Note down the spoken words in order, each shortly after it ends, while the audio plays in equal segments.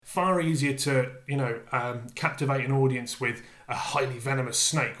far easier to, captivate an audience with a highly venomous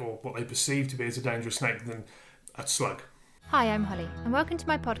snake, or what they perceive to be as a dangerous snake, than a slug. Hi, I'm Holly, and welcome to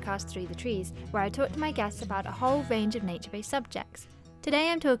my podcast Through the Trees, where I talk to my guests about a whole range of nature-based subjects. Today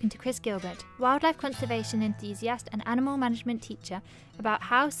I'm talking to Chris Gilbert, wildlife conservation enthusiast and animal management teacher, about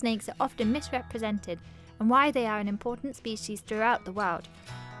how snakes are often misrepresented and why they are an important species throughout the world.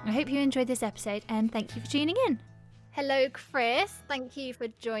 I hope you enjoyed this episode, and thank you for tuning in. Hello, Chris. Thank you for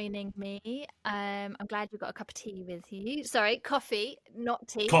joining me. I'm glad you've got a cup of tea with you. Sorry, coffee, not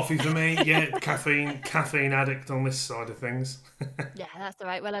tea. Coffee for me, yeah. Caffeine addict on this side of things. Yeah, that's all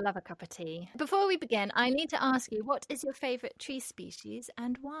right. Well, I love a cup of tea. Before we begin, I need to ask you, what is your favourite tree species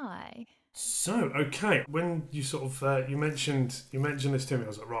and why? So, okay, when you sort of you mentioned this to me, I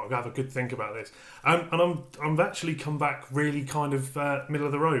was like, right, I'll have a good think about this. And I've actually come back really kind of middle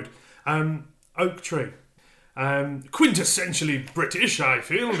of the road. Oak tree. Quintessentially British, I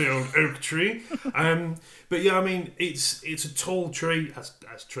feel, the old oak tree. But yeah, I mean, it's a tall tree,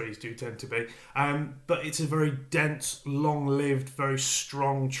 as trees do tend to be. But it's a very dense, long-lived, very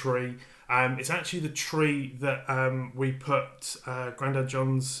strong tree. It's actually the tree that we put Grandad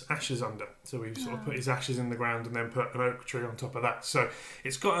John's ashes under. So we sort of put his ashes in the ground and then put an oak tree on top of that. So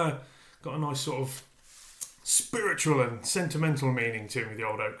it's got a nice sort of spiritual and sentimental meaning to me, the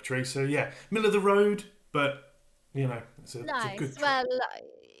old oak tree. So yeah, middle of the road. But, it's a good tree. Well,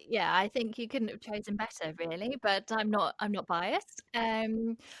 yeah, I think you couldn't have chosen better, really. But I'm not biased.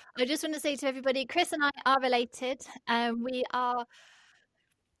 I just want to say to everybody, Chris and I are related. We are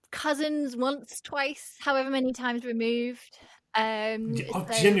cousins once, twice, however many times removed. I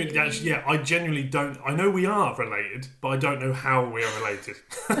genuinely don't. I know we are related, but I don't know how we are related.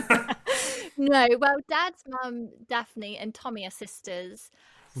 No, well, Dad's mum, Daphne, and Tommy are sisters.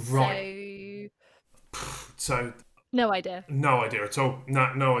 Right. So no idea. No idea at all.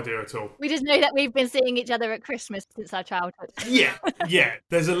 No idea at all. We just know that we've been seeing each other at Christmas since our childhood. Yeah.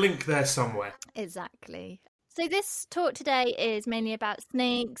 There's a link there somewhere. Exactly. So this talk today is mainly about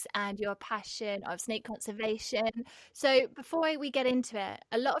snakes and your passion of snake conservation. So before we get into it,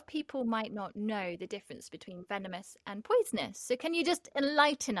 a lot of people might not know the difference between venomous and poisonous. So can you just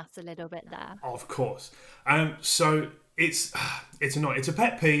enlighten us a little bit there? Of course. So it's a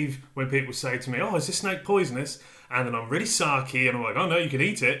pet peeve when people say to me, "Oh, is this snake poisonous?" And then I'm really sarky and I'm like, "Oh no, you can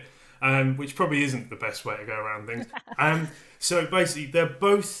eat it," which probably isn't the best way to go around things. So basically, they're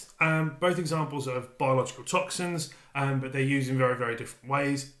both examples of biological toxins, but they're used in very, very different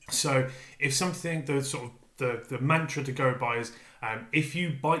ways. So if something, the mantra to go by is, if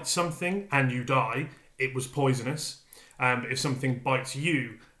you bite something and you die, it was poisonous. If something bites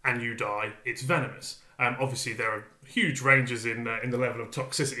you and you die, it's venomous. Obviously, there are huge ranges in the level of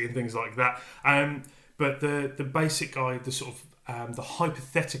toxicity and things like that. But the basic guide, the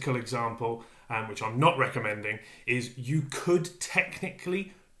hypothetical example, which I'm not recommending, is you could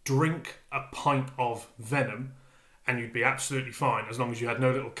technically drink a pint of venom and you'd be absolutely fine as long as you had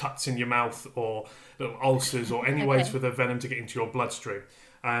no little cuts in your mouth or little ulcers or any ways for the venom to get into your bloodstream.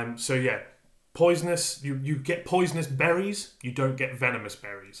 So yeah, poisonous, you get poisonous berries, you don't get venomous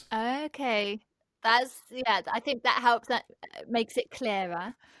berries. Okay. I think that helps, that makes it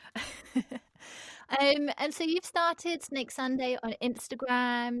clearer. And so you've started Snake Sunday on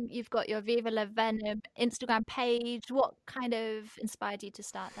Instagram. You've got your Viva La Venom Instagram page. What kind of inspired you to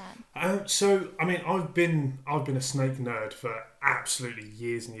start that? So I mean, I've been a snake nerd for absolutely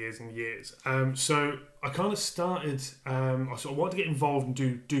years and years and years. So I kind of started. I sort of wanted to get involved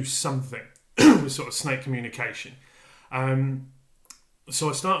and do something with sort of snake communication. So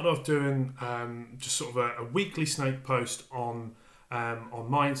I started off doing just sort of a weekly snake post on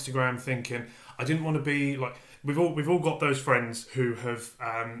my Instagram, thinking I didn't want to be like we've all got those friends who have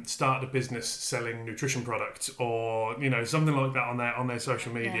started a business selling nutrition products or something like that on their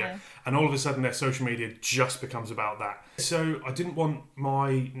social media, and all of a sudden their social media just becomes about that. So I didn't want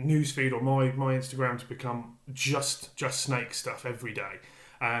my newsfeed or my Instagram to become just snake stuff every day.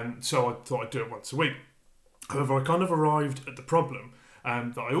 So I thought I'd do it once a week. However, I kind of arrived at the problem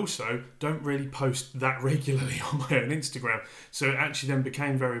that I also don't really post that regularly on my own Instagram. So it actually then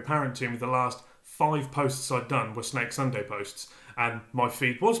became very apparent to me the last 5 posts I'd done were Snake Sunday posts, and my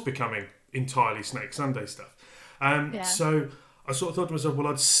feed was becoming entirely Snake Sunday stuff. So I sort of thought to myself, well,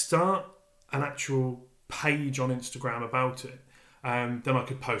 I'd start an actual page on Instagram about it. Then I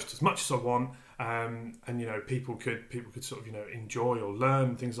could post as much as I want, and people could sort of enjoy or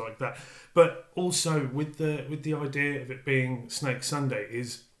learn things like that. But also with the idea of it being Snake Sunday,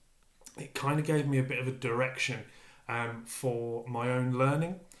 is it kind of gave me a bit of a direction for my own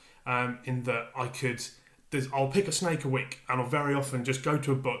learning, in that I could I'll pick a snake a week, and I'll very often just go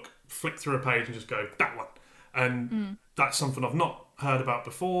to a book, flick through a page, and just go that one. And that's something I've not heard about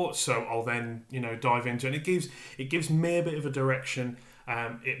before, so I'll then dive into it. And it gives me a bit of a direction.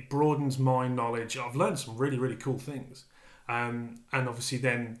 It broadens my knowledge. I've learned some really, really cool things. And obviously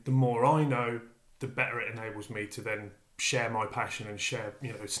then the more I know, the better it enables me to then share my passion and share,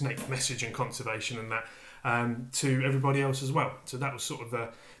 snake message and conservation and that to everybody else as well. So that was sort of the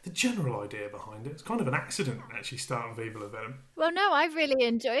general idea behind it. It's kind of an accident, actually, starting with Evil of Venom. Well, no, I've really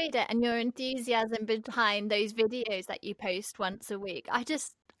enjoyed it, and your enthusiasm behind those videos that you post once a week. I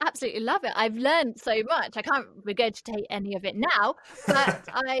just absolutely love it. I've learned so much. I can't regurgitate any of it now, but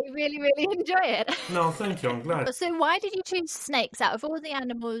I really, really enjoy it. No, thank you. I'm glad. So why did you choose snakes out of all the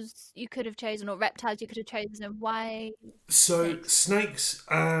animals you could have chosen, or reptiles you could have chosen? Why? So snakes,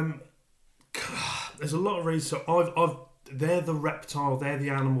 there's a lot of reasons. So they're the reptile, they're the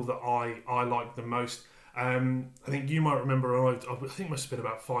animal that I like the most. I think you might remember. I think it must have been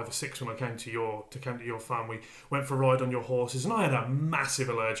about 5 or 6 when I came to your farm. We went for a ride on your horses, and I had a massive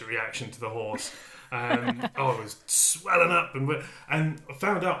allergic reaction to the horse. I was swelling up, and I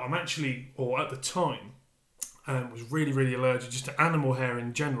found out I'm actually, or at the time, was really, really allergic just to animal hair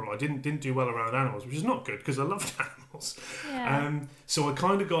in general. I didn't do well around animals, which is not good because I loved animals. Yeah. So I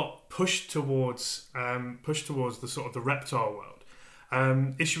kind of got pushed towards the sort of the reptile world.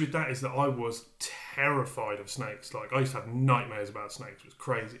 Issue with that is that I was terrified of snakes. Like, I used to have nightmares about snakes. It was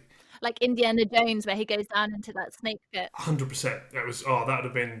crazy. Like Indiana Jones, where he goes down into that snake pit. 100%. That would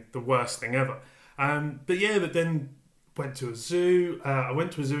have been the worst thing ever. But then went to a zoo. I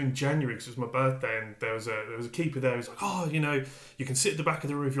went to a zoo in January because it was my birthday, and there was a keeper there who's like, oh, you can sit at the back of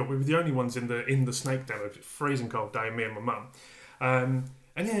the room if you want. We were the only ones in the snake den. It was a freezing cold day, me and my mum.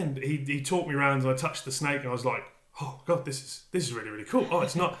 And then he talked me around, and I touched the snake, and I was like, oh god, this is really, really cool. Oh,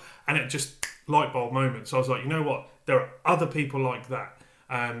 it's not, and it just light bulb moment. So I was like, you know what? There are other people like that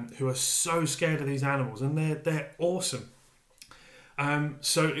who are so scared of these animals, and they're awesome.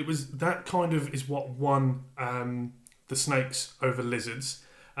 So it was that kind of is what won the snakes over lizards.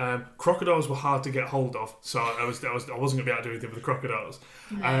 Crocodiles were hard to get hold of, so I wasn't going to be able to do anything with the crocodiles.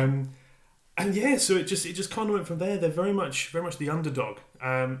 No. And yeah, so it just kind of went from there. They're very much the underdog.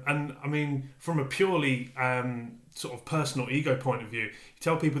 And I mean, from a purely sort of personal ego point of view, you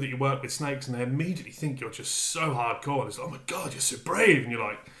tell people that you work with snakes, and they immediately think you're just so hardcore. It's like, oh my god, you're so brave, and you're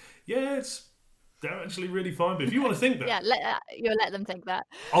like, yeah, they're actually really fine. But if you want to think that, yeah, you'll let them think that.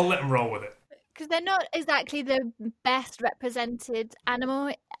 I'll let them roll with it. Because they're not exactly the best represented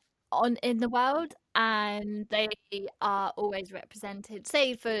animal in the world, and they are always represented.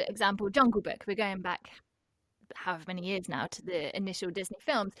 Say, for example, Jungle Book. We're going back however many years now to the initial Disney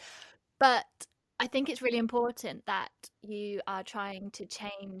films, but I think it's really important that you are trying to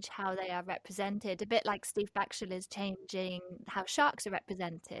change how they are represented, a bit like Steve Batchel is changing how sharks are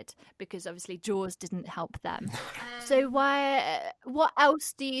represented, because obviously Jaws didn't help them. So what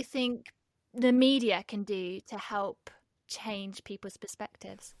else do you think the media can do to help change people's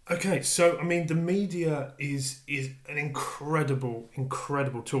perspectives? Okay, so I mean, the media is an incredible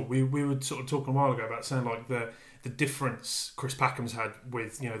tool. We were sort of talking a while ago about saying like the difference Chris Packham's had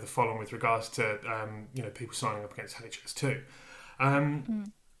with the following with regards to people signing up against HS2,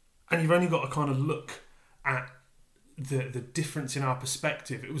 and you've only got to kind of look at the difference in our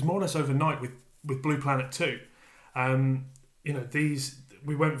perspective. It was more or less overnight with Blue Planet 2.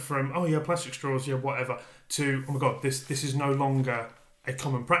 We went from, oh yeah, plastic straws, yeah, whatever, to, oh my god, this is no longer a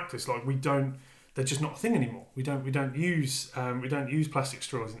common practice. Like, they're just not a thing anymore. We don't use plastic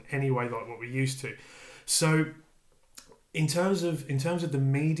straws in any way like what we used to. So in terms of the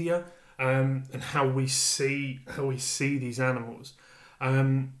media and how we see these animals,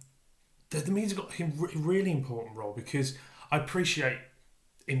 the media's got a really important role, because I appreciate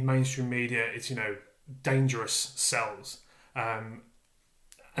in mainstream media it's dangerous sells.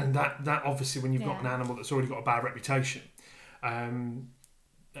 And that obviously, when you've got an animal that's already got a bad reputation,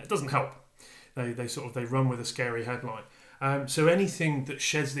 it doesn't help. They run with a scary headline. So anything that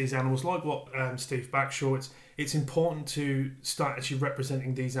sheds these animals, like what Steve Batchel, it's important to start actually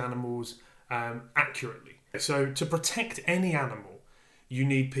representing these animals accurately. So to protect any animal, you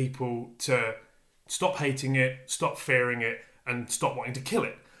need people to stop hating it, stop fearing it, and stop wanting to kill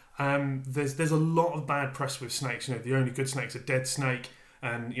it. There's a lot of bad press with snakes. The only good snake's a dead snake,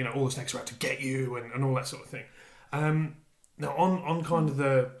 and all the snakes are out to get you, and all that sort of thing. Now on kind of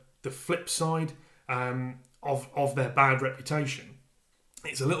the flip side of their bad reputation,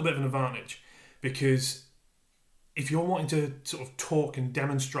 it's a little bit of an advantage, because if you're wanting to sort of talk and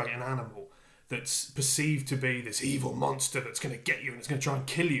demonstrate an animal that's perceived to be this evil monster that's going to get you and it's going to try and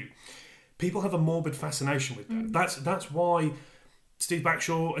kill you, people have a morbid fascination with that. That's why Steve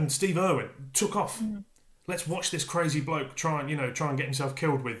Backshaw and Steve Irwin took off. Let's watch this crazy bloke try and get himself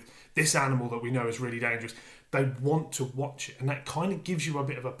killed with this animal that we know is really dangerous. They want to watch it, and that kind of gives you a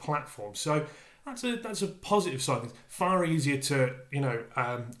bit of a platform. So that's a positive side of things. Far easier to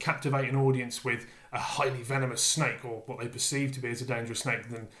captivate an audience with a highly venomous snake, or what they perceive to be as a dangerous snake,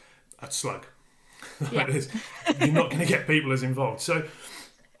 than a slug. Yeah. You're not going to get people as involved. So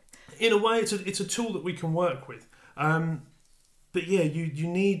in a way, it's a tool that we can work with. But yeah, you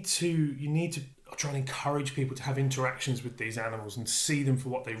need to try and encourage people to have interactions with these animals and see them for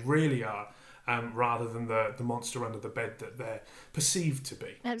what they really are, rather than the monster under the bed that they're perceived to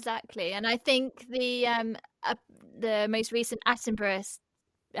be. Exactly, and I think the most recent Attenborough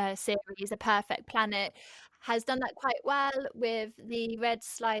series, A Perfect Planet, has done that quite well with the red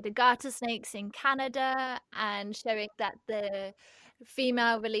slider garter snakes in Canada, and showing that the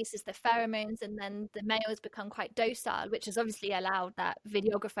female releases the pheromones and then the males become quite docile, which has obviously allowed that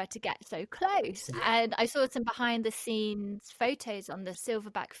videographer to get so close. And I saw some behind the scenes photos on the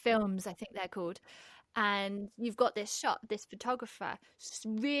Silverback Films, I think they're called, and you've got this shot, this photographer just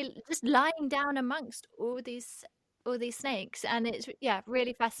lying down amongst all these snakes, and it's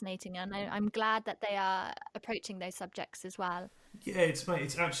really fascinating, and I'm glad that they are approaching those subjects as well. Yeah, it's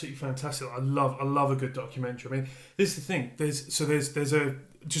absolutely fantastic. I love a good documentary. I mean, this is the thing. There's a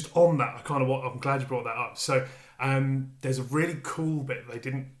just on that. I'm glad you brought that up. So there's a really cool bit they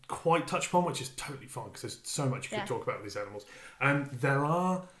didn't quite touch upon, which is totally fine because there's so much you could talk about with these animals. There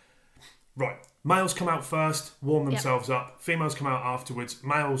are males come out first, warm themselves up. Females come out afterwards.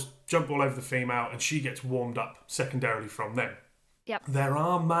 Males jump all over the female, and she gets warmed up secondarily from them. Yep. There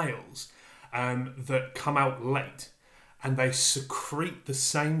are males that come out late, and they secrete the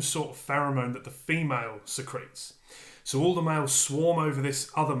same sort of pheromone that the female secretes. So all the males swarm over this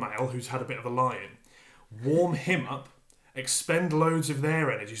other male who's had a bit of a lie-in, warm him up, expend loads of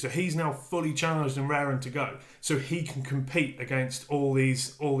their energy, so he's now fully charged and raring to go, so he can compete against all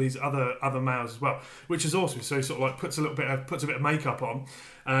these other males as well, which is awesome. So he sort of like puts a bit of makeup on,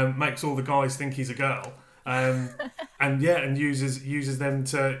 makes all the guys think he's a girl, and uses them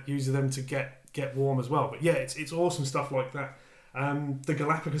to get warm as well. But yeah, it's awesome stuff like that. The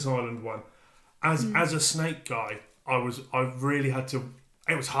Galapagos Island one, as a snake guy, I really had to.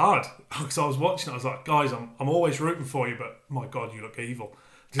 It was hard because I was watching it. I was like, guys, I'm always rooting for you, but my God, you look evil.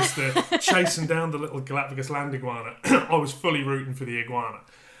 Just chasing down the little Galapagos land iguana. I was fully rooting for the iguana.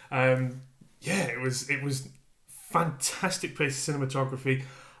 It was fantastic piece of cinematography.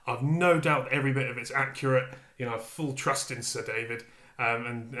 I've no doubt that every bit of it's accurate. I have full trust in Sir David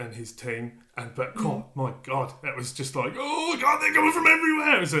and his team. My God, that was just like, oh God, they're coming from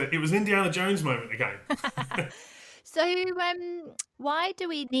everywhere. It was an Indiana Jones moment again. So why do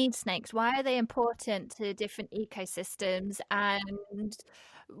we need snakes? Why are they important to different ecosystems? And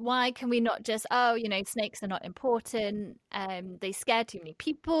why can we not just, snakes are not important, they scare too many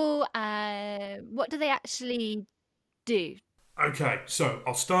people? What do they actually do? Okay, so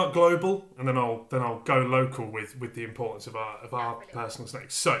I'll start global, and then I'll go local with the importance of our personal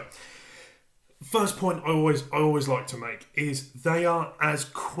snakes. So, first point I always like to make is they are as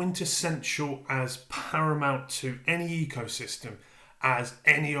quintessential, as paramount to any ecosystem as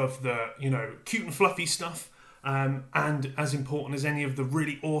any of the cute and fluffy stuff, and as important as any of the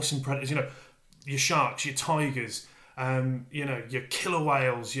really awesome predators. Your sharks, your tigers, your killer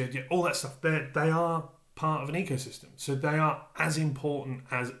whales, your all that stuff. They are part of an ecosystem, so they are as important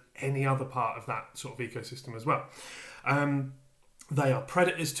as any other part of that sort of ecosystem as well. They are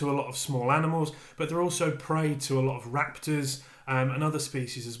predators to a lot of small animals, but they're also prey to a lot of raptors and other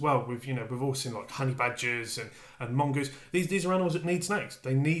species as well. We've all seen like honey badgers and mongoose. These are animals that need snakes.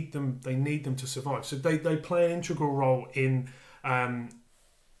 They need them to survive. So they play an integral role in any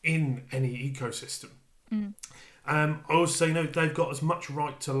ecosystem. I also say they've got as much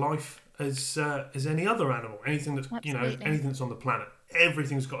right to life as any other animal. Anything that's anything that's on the planet.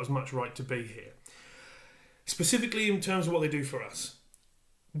 Everything's got as much right to be here. Specifically in terms of what they do for us,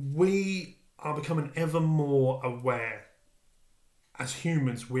 we are becoming ever more aware as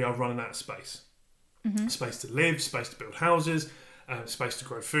humans we are running out of space. Space to live, space to build houses, space to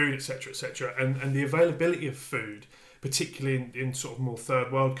grow food, etc., etc. And the availability of food, particularly in sort of more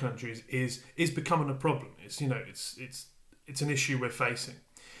third world countries, is becoming a problem. It's an issue we're facing.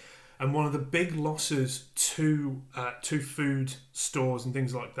 And one of the big losses to food stores and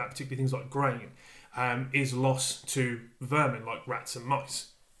things like that, particularly things like grain, is loss to vermin like rats and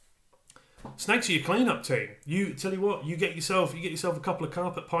mice. Snakes are your clean-up team. You tell you what, you get yourself a couple of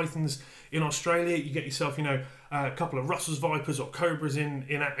carpet pythons in Australia. You get yourself, a couple of Russell's vipers or cobras in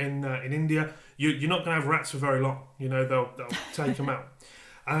India. You're not going to have rats for very long. They'll take them out.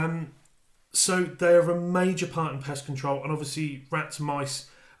 So they are a major part in pest control, and obviously rats, mice,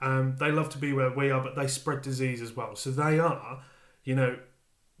 they love to be where we are, but they spread disease as well. So they are,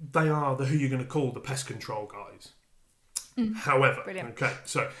 the who you're going to call the pest control guys. However, Brilliant. okay,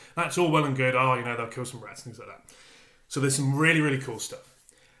 so that's all well and good. They'll kill some rats, things like that. So there's some really, really cool stuff.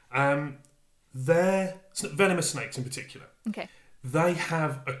 They're venomous snakes in particular. Okay. They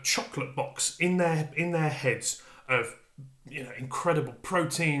have a chocolate box in their heads of incredible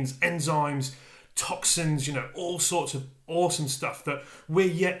proteins, enzymes, toxins, all sorts of awesome stuff that we're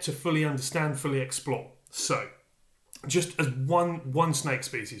yet to fully understand, fully explore. So, just as one snake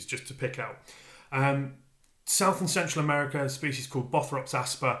species, just to pick out. South and Central America, a species called Bothrops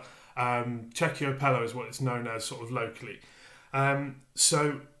asper, Chechiopello is what it's known as sort of locally.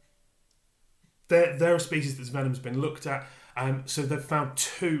 So they're a species that's venom's been looked at. So they've found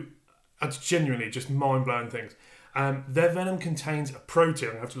two genuinely just mind-blowing things. Their venom contains a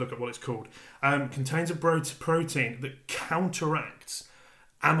protein, I have to look at what it's called, contains a protein that counteracts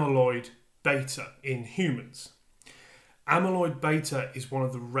amyloid beta in humans. Amyloid beta is one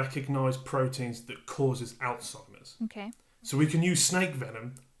of the recognised proteins that causes Alzheimer's. Okay. So we can use snake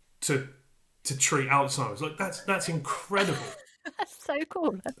venom to treat Alzheimer's. Like that's incredible. That's so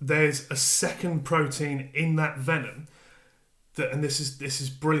cool. There's a second protein in that venom that, and this is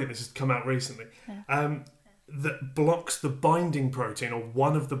brilliant. This has come out recently. Yeah. That blocks the binding protein, or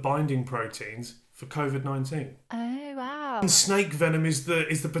one of the binding proteins for COVID-19. Oh wow. And snake venom is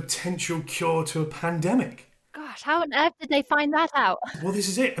the potential cure to a pandemic. Gosh, how on earth did they find that out? Well, this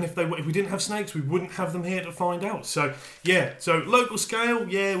is it. And if we didn't have snakes, we wouldn't have them here to find out. So yeah. So local scale,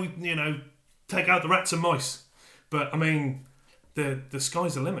 yeah, we take out the rats and mice. But I mean, the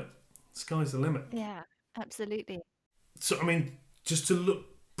sky's the limit. Sky's the limit. Yeah, absolutely. So I mean, just to look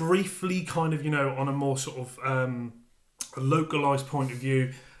briefly, kind of, on a more sort of a localized point of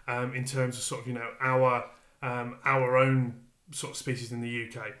view, in terms of sort of our own sort of species in the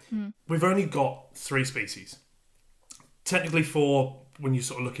UK. We've only got 3 species. Technically 4 when you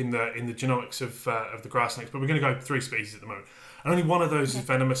sort of look in the genomics of the grass snakes, but we're going to go 3 species at the moment. And only one of those is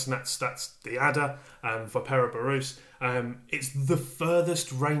venomous, and that's the adder, Vipera barus. It's the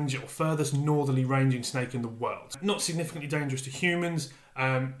furthest northerly ranging snake in the world. Not significantly dangerous to humans.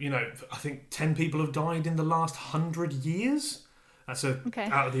 I think 10 people have died in the last 100 years. That's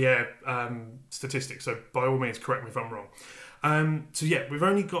out of the air statistic. So by all means, correct me if I'm wrong. So yeah, we've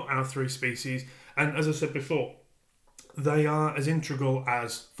only got our 3 species, and as I said before, they are as integral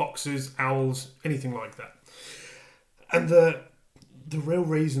as foxes, owls, anything like that. And the real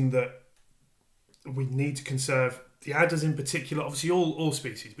reason that we need to conserve the adders in particular, obviously all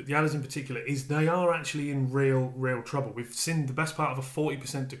species, but the adders in particular, is they are actually in real trouble. We've seen the best part of a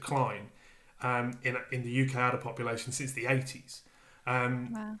 40% decline in the UK adder population since the 80s.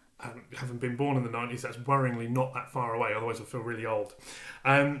 Wow. Having been born in the 90s, that's worryingly not that far away, otherwise I feel really old.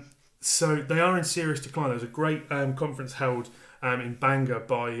 So they are in serious decline. There was a great conference held in Bangor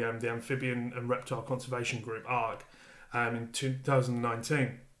by the Amphibian and Reptile Conservation Group, ARG, in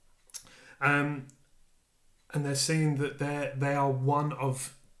 2019. And they're seeing that they are one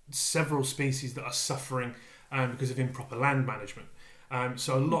of several species that are suffering because of improper land management.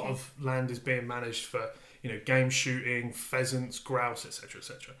 So a lot of land is being managed for game shooting, pheasants, grouse, etc.,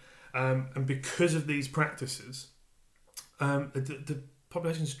 etc. And because of these practices, the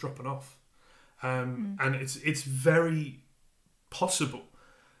population's dropping off, and it's very possible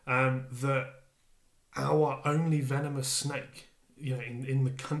that our only venomous snake, in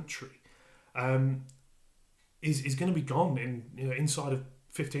the country, is going to be gone in inside of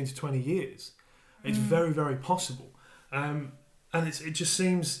 15 to 20 years. It's very, very possible, and it just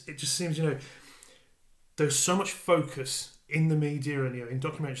seems there's so much focus in the media and in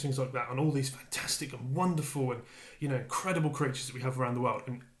documentaries, things like that, on all these fantastic and wonderful and incredible creatures that we have around the world.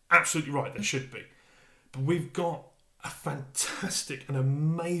 And absolutely right, there should be, but we've got a fantastic and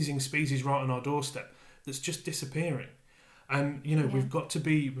amazing species right on our doorstep that's just disappearing. And we've got to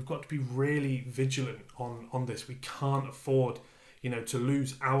be really vigilant on this. We can't afford to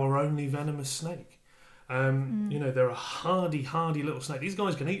lose our only venomous snake. They're a hardy little snake. These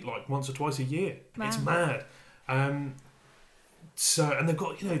guys can eat like once or twice a year. Wow. It's mad. And they've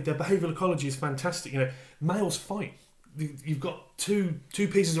got their behavioural ecology is fantastic. Males fight. You've got two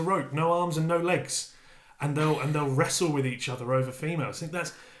pieces of rope, no arms and no legs, and they'll wrestle with each other over females. I think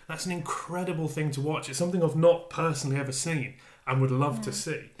that's an incredible thing to watch. It's something I've not personally ever seen and would love to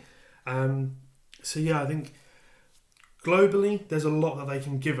see. So yeah, I think globally there's a lot that they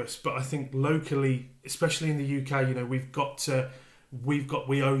can give us, but I think locally, especially in the UK,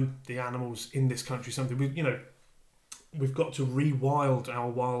 we owe the animals in this country something. We've got to rewild our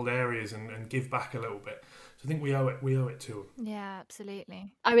wild areas and give back a little bit. So I think we owe it to them. Yeah,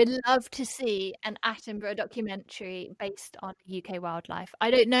 absolutely. I would love to see an Attenborough documentary based on UK wildlife.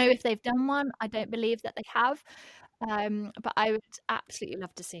 I don't know if they've done one. I don't believe that they have. But I would absolutely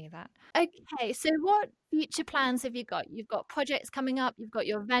love to see that. Okay, so what future plans have you got? You've got projects coming up, you've got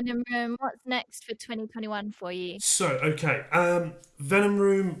your Venom Room. What's next for 2021 for you? So, okay, Venom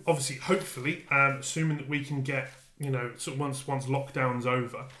Room, obviously, hopefully, assuming that we can get, sort of once lockdown's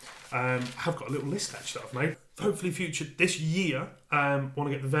over, have got a little list actually that I've made. Hopefully, future this year, want to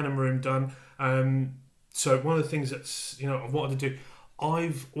get the Venom Room done. So one of the things that's I've wanted to do,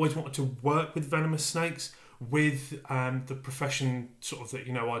 I've always wanted to work with venomous snakes with the profession sort of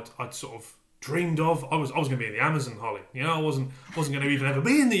that I'd sort of dreamed of. I was going to be in the Amazon, Holly. I wasn't going to even ever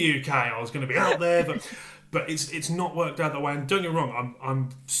be in the UK. I was going to be out there, but it's not worked out that way. And don't get me wrong, I'm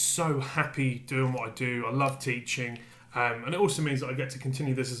so happy doing what I do. I love teaching, and it also means that I get to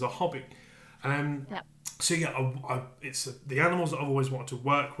continue this as a hobby. So yeah, it's the animals that I've always wanted to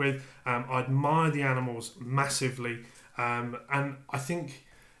work with. I admire the animals massively, and I think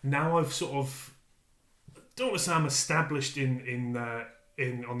now I've sort of, don't want to say I'm established in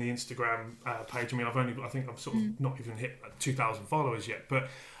on the Instagram page. I mean, I think I'm sort of not even hit 2,000 followers yet. But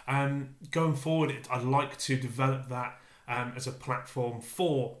going forward, I'd like to develop that as a platform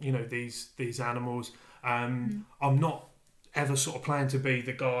for these animals. I'm not ever sort of planning to be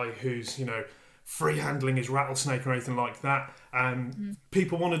the guy who's free handling his rattlesnake or anything like that.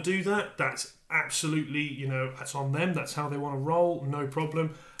 People want to do that. That's absolutely that's on them. That's how they want to roll. No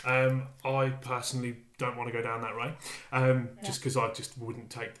problem. I personally don't want to go down that way, just because I just wouldn't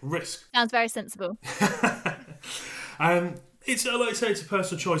take the risk. Sounds very sensible. It's like I say, it's a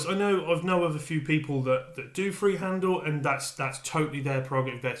personal choice. I've know of a few people that do free handle, and that's totally their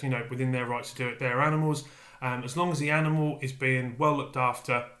prerogative. That's within their rights to do it. They're animals. As long as the animal is being well looked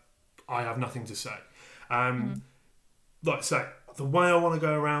after, I have nothing to say. Like I say, the way I want to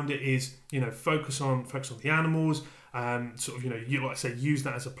go around it is focus on the animals. Sort of like I say, use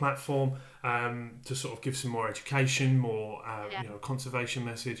that as a platform to sort of give some more education, more conservation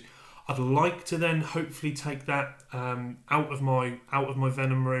message. I'd like to then hopefully take that out of my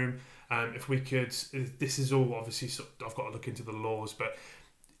Venom Room. If we could, this is all obviously I've got to look into the laws, but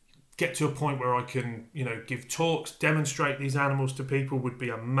get to a point where I can give talks, demonstrate these animals to people would be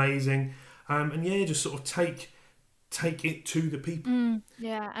amazing. And yeah, just sort of take it to the people.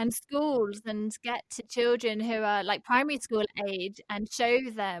 And schools, and get to children who are like primary school age and show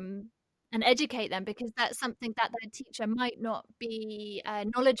them and educate them, because that's something that their teacher might not be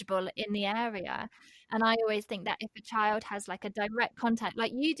knowledgeable in the area. And I always think that if a child has like a direct contact,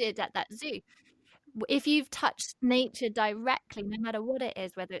 like you did at that zoo, if you've touched nature directly, no matter what it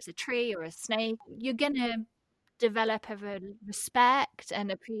is, whether it's a tree or a snake, you're going to develop a respect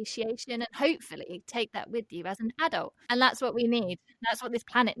and appreciation, and hopefully take that with you as an adult. And that's what we need. That's what this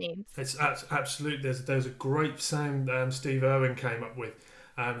planet needs. It's absolutely. There's a great saying Steve Irwin came up with.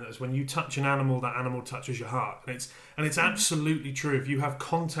 That's when you touch an animal, that animal touches your heart, and it's absolutely true. If you have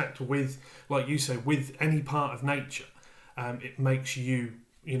contact with, like you say, with any part of nature, it makes you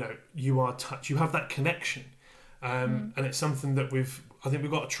are touch. You have that connection, and it's something that I think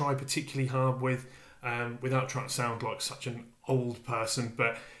we've got to try particularly hard with. Without trying to sound like such an old person,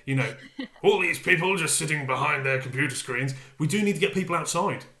 but all these people just sitting behind their computer screens. We do need to get people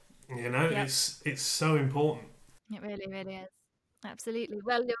outside. Yep. It's so important. It really, really is. Absolutely.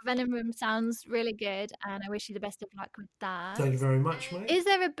 Well, your Venom Room sounds really good, and I wish you the best of luck with that. Thank you very much, mate. Is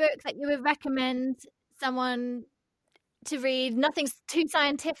there a book that you would recommend someone to read? Nothing's too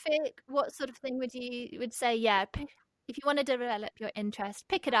scientific. What sort of thing would say? Yeah. If you want to develop your interest,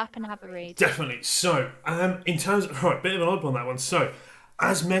 pick it up and have a read. Definitely. So, in terms of, right, bit of an odd one, that one. So,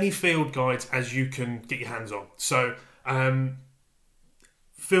 as many field guides as you can get your hands on. So,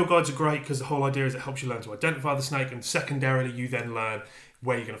 field guides are great because the whole idea is it helps you learn to identify the snake, and secondarily, you then learn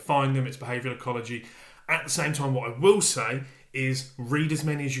where you're going to find them, its behavioural ecology. At the same time, what I will say is read as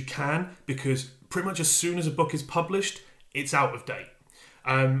many as you can, because pretty much as soon as a book is published, it's out of date.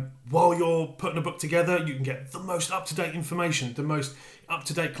 While you're putting a book together, you can get the most up-to-date information, the most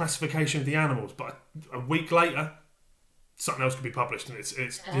up-to-date classification of the animals, but a week later something else could be published, and it's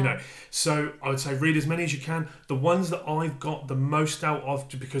so I would say read as many as you can. The ones that I've got the most out of,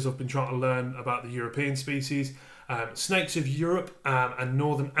 because I've been trying to learn about the European species, Snakes of Europe and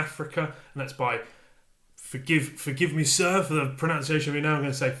Northern Africa, and that's by forgive me, sir, for the pronunciation of it now. I'm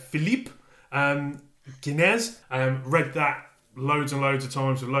going to say Philippe Guinness. Read that loads and loads of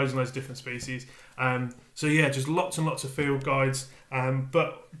times with loads and loads of different species. So yeah, just lots and lots of field guides.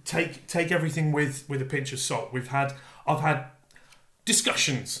 But take everything with a pinch of salt. I've had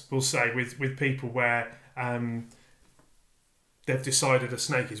discussions, we'll say, with people where they've decided a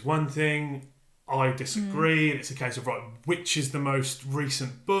snake is one thing. I disagree, and it's a case of, right, which is the most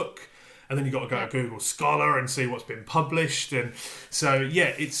recent book? And then you've got to go to Google Scholar and see what's been published. And so,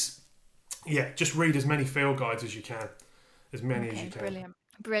 just read as many field guides as you can. As many as you can.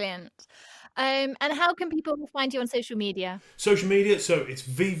 Brilliant. And how can people find you on social media? Social media, so it's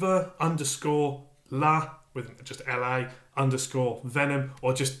Viva_La, with just LA_Venom,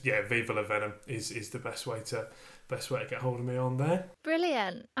 or just, Viva La Venom is the best way to get hold of me on there.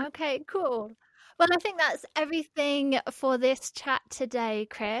 Brilliant. Okay, cool. Well, I think that's everything for this chat today,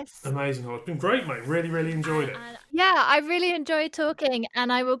 Chris. Amazing. It's been great, mate. Really, really enjoyed it. Yeah, I really enjoyed talking,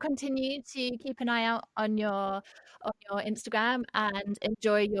 and I will continue to keep an eye out on your Instagram and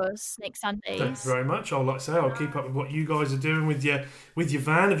enjoy your Snake Sundays. Thank you very much. I'll keep up with what you guys are doing with your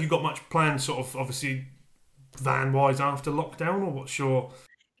van. Have you got much planned, sort of, obviously, van-wise after lockdown, or what's your...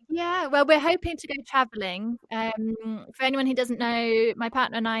 Yeah, well, we're hoping to go travelling. For anyone who doesn't know, my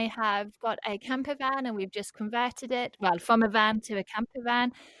partner and I have got a camper van, and we've just converted it, from a van to a camper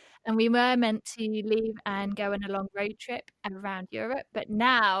van. And we were meant to leave and go on a long road trip around Europe. But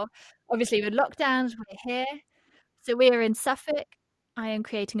now, obviously, with lockdowns, we're here. So we are in Suffolk. I am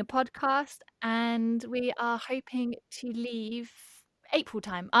creating a podcast, and we are hoping to leave April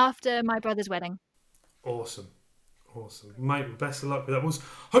time after my brother's wedding. Awesome. Mate, best of luck with that.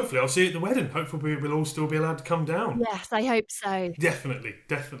 Hopefully I'll see you at the wedding. Hopefully we'll all still be allowed to come down. Yes, I hope so. Definitely.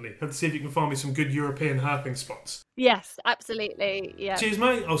 Have to see if you can find me some good European herping spots. Yes, absolutely. Yeah. Cheers,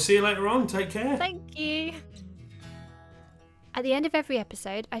 mate. I'll see you later on. Take care. Thank you. At the end of every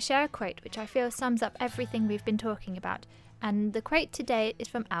episode, I share a quote which I feel sums up everything we've been talking about. And the quote today is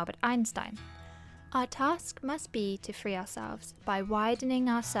from Albert Einstein. Our task must be to free ourselves by widening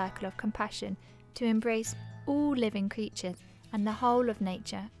our circle of compassion to embrace all living creatures and the whole of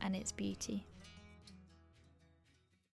nature and its beauty.